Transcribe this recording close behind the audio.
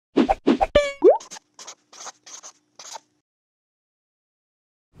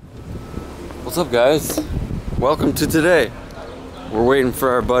What's up, guys? Welcome to today. We're waiting for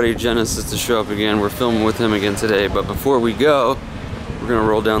our buddy Genesis to show up again. We're filming with him again today, but before we go, we're gonna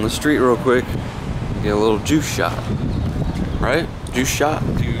roll down the street real quick and get a little juice shot. Right? Juice shot?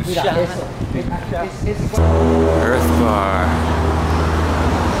 Juice shot. Earth bar.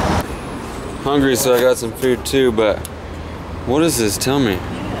 Hungry, so I got some food too, but what is this? Tell me.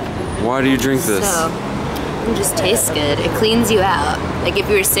 Why do you drink this? It just tastes good. It cleans you out. Like if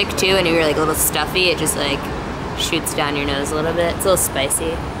you were sick too and you were like a little stuffy, it just like shoots down your nose a little bit. It's a little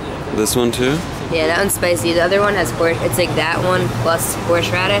spicy. This one too? Yeah, that one's spicy. The other one has it's like that one plus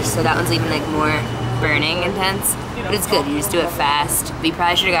horseradish, so that one's even like more burning intense. But it's good. You just do it fast. But you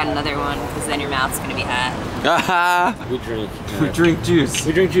probably should have got another one because then your mouth's gonna be hot. We drink juice.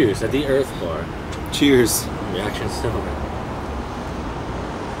 We drink juice at the Earth Bar. Cheers. Reaction similar.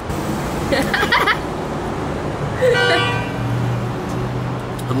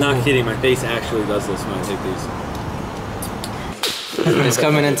 I'm not kidding, my face actually does this when I take these. It's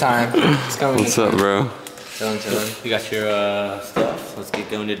coming in time. It's coming. What's up, bro? Chillin'. You got your stuff. Let's get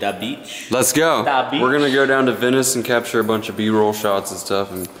going to the beach. Let's go. We're gonna go down to Venice and capture a bunch of B-roll shots and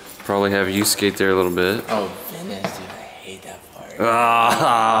stuff, and probably have you skate there a little bit. Oh, Venice, dude, I hate that part.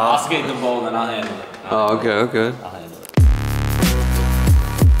 Ah. I'll skate the bowl and I'll handle it. Oh, okay. I'll handle it.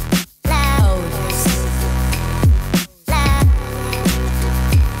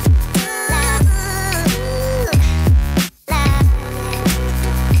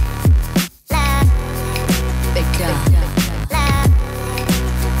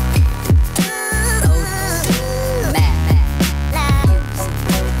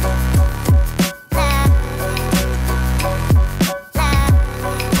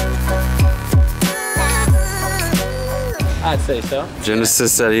 I'd say so.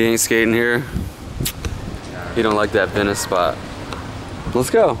 Genesis said he ain't skating here. He don't like that Venice spot. Let's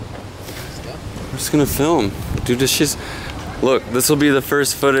go. We're just gonna film. Dude, this shit's... Look, this will be the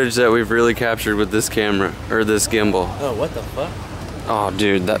first footage that we've really captured with this camera, or this gimbal. Oh, what the fuck? Oh,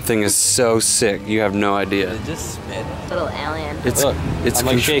 dude, that thing is so sick. You have no idea. It just spit. Little alien. I'm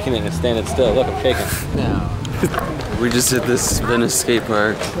like shaking it and standing still. Look, I'm shaking. No. We just hit this Venice skate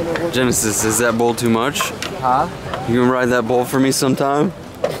park. Genesis, is that bowl too much? Huh? You gonna ride that bowl for me sometime?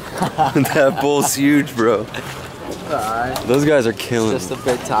 That bowl's huge, bro. Alright. Those guys are killing. Just a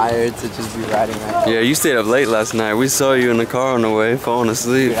bit tired to just be riding that. Yeah, you stayed up late last night. We saw you in the car on the way, falling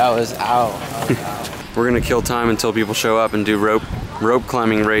asleep. Dude, I was out. We're gonna kill time until people show up and do rope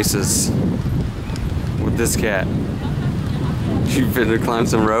climbing races with this cat. You finna climb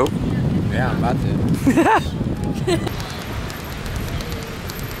some rope? Yeah, I'm about to.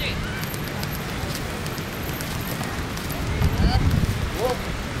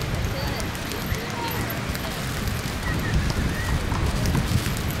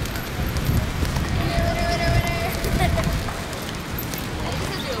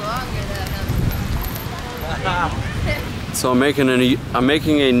 So I'm making a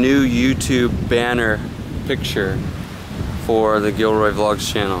new YouTube banner picture for the Gilroy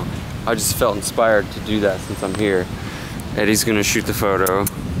Vlogs channel. I just felt inspired to do that since I'm here. Eddie's gonna shoot the photo.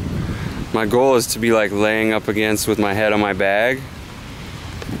 My goal is to be like laying up against with my head on my bag.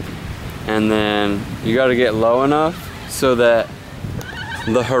 And then you gotta get low enough so that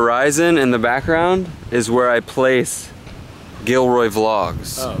the horizon in the background is where I place Gilroy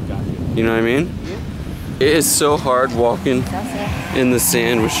Vlogs. Oh, got you. You know what I mean? It is so hard walking in the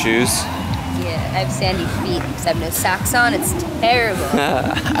sand with shoes. Yeah, I have sandy feet because I have no socks on. It's terrible.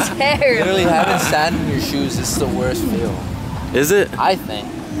 It's terrible. Literally having sand in your shoes is the worst feel. Is it? I think.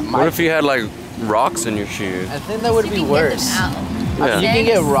 What if you had like rocks in your shoes? I think that would be worse. Yeah. You can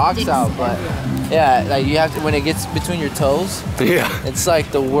get rocks out, but yeah, like you have to, when it gets between your toes, Yeah. it's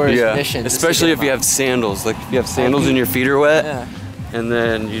like the worst Yeah. mission. Especially if you have sandals. Like if you have sandals and your feet are wet, Yeah. and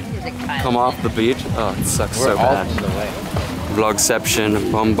then you come off the beach. Oh, it sucks so bad. In the way.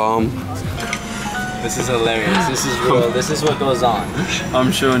 Vlogception, bum bum. This is hilarious. This is real. This is what goes on.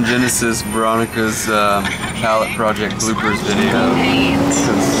 I'm showing Genesis Veronica's palette project bloopers video.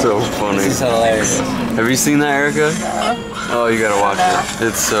 It's so funny. This is hilarious. Have you seen that, Erica? Oh, you gotta watch it.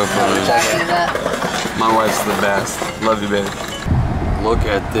 It's so funny. My wife's the best. Love you, baby. Look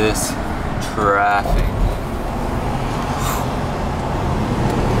at this traffic.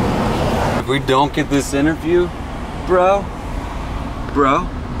 If we don't get this interview, bro.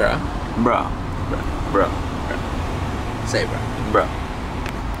 Say bro. Bro.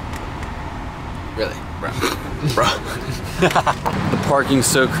 Really, bro. The parking's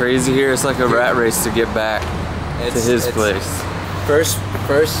so crazy here. It's like a rat race to get back to his place.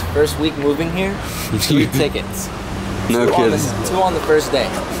 First week moving here, 3 tickets. No kidding. Two on the first day.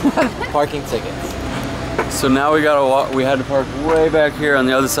 Parking tickets. So now we gotta walk. We had to park way back here on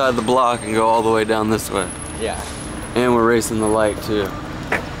the other side of the block and go all the way down this way. Yeah. And we're racing the light too.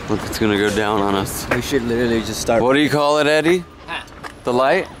 Look, it's gonna go down on us. We should literally just start. What do you call it, Eddie? The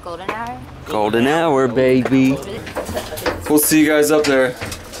light? Golden hour? Golden hour, baby. We'll see you guys up there.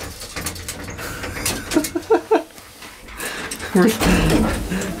 We're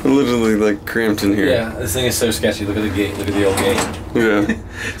literally like cramped in here. Yeah, this thing is so sketchy. Look at the gate. Look at the old gate.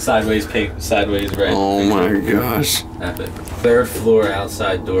 Yeah. Sideways pink, sideways red. Oh my gosh. Epic. Third floor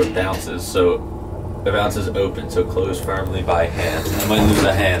outside door bounces, so the bounce is open, so closed firmly by hand. I might lose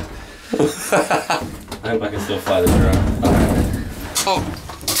a hand. I hope I can still fly the drone. Oh.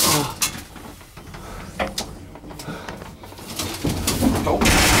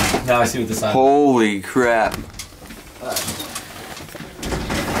 Now I see what the sign. Holy crap.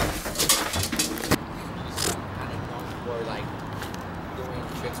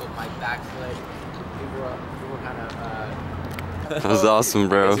 That was awesome,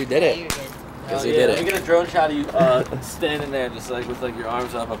 bro. We did it. Yes, you did it. We get a drone shot of you standing there, just like with like your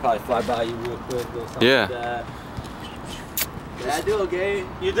arms up. I'll probably fly by you real quick. Yeah. Like that. Did I do okay?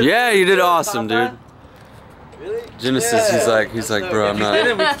 You did. Yeah, you did awesome, dude. Really? Genesis, Yeah. he's like, bro, I'm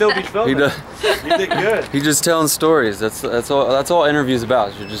not. We'd still be filming. He does. You did good. He's just telling stories. That's all interviews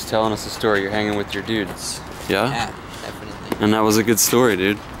about. You're just telling us a story. You're hanging with your dudes. Yeah. Yeah, definitely. And that was a good story,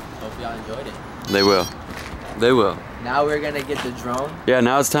 dude. Hope y'all enjoyed it. They will. They will. Now we're gonna get the drone. Yeah,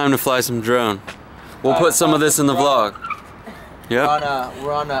 now it's time to fly some drone. We'll put some of this in the vlog. Yep.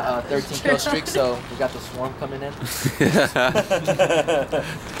 We're on a 13 kill streak, so we got the swarm coming in.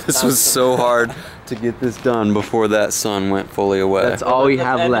 This was so hard to get this done before that sun went fully away. That's all we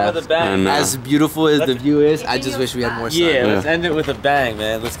have left. And, As beautiful as the view is, I just wish we had more sun. Yeah, let's end it with a bang,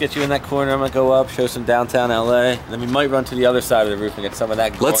 man. Let's get you in that corner. I'm gonna go up, show some downtown LA. Then we might run to the other side of the roof and get some of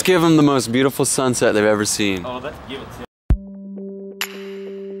that. Let's give them the most beautiful sunset they've ever seen. Oh, let's give it to.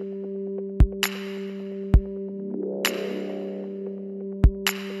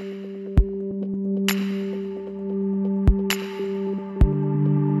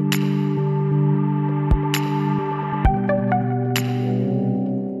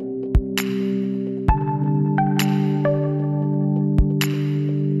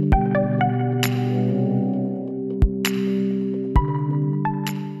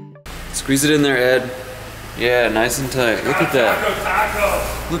 Squeeze it in there, Ed. Yeah, nice and tight. Look at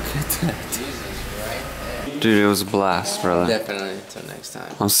that. Look at that. Dude, it was a blast, brother. Definitely. Until next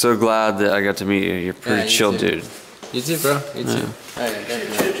time. I'm so glad that I got to meet you. You're pretty chill, dude. You too, bro. You too. Alright,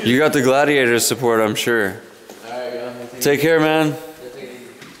 definitely. You got the gladiator support, I'm sure. Alright, Take care, man.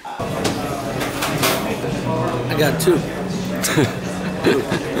 I got two.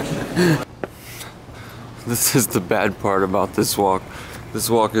 This is the bad part about this walk. This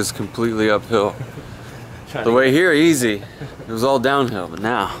walk is completely uphill. The way here, easy. It was all downhill, but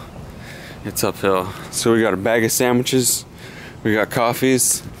now it's uphill. So we got a bag of sandwiches. We got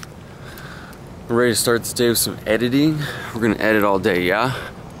coffees. We're ready to start the day with some editing. We're gonna edit all day, yeah?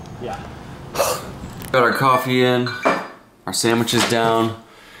 Yeah. Got our coffee in, our sandwiches down.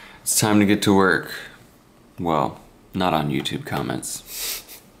 It's time to get to work. Well, not on YouTube comments.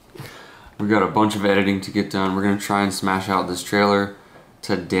 We got a bunch of editing to get done. We're gonna try and smash out this trailer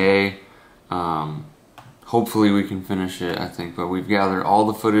today. Hopefully we can finish it, I think, but we've gathered all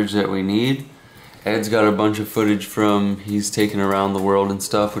the footage that we need. Ed's got a bunch of footage from he's taken around the world and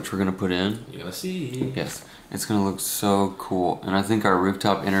stuff, which we're gonna put in. You're gonna see. Yes, it's gonna look so cool. And I think our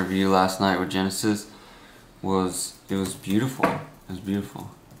rooftop interview last night with Genesis was beautiful. It was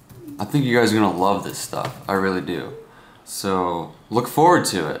beautiful. I think you guys are gonna love this stuff. I really do. So look forward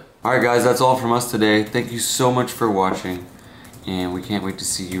to it. Alright guys, that's all from us today. Thank you so much for watching. And we can't wait to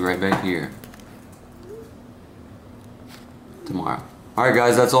see you right back here tomorrow. Alright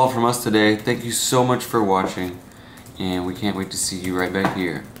guys, that's all from us today. Thank you so much for watching. And we can't wait to see you right back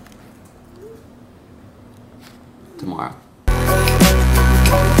here tomorrow.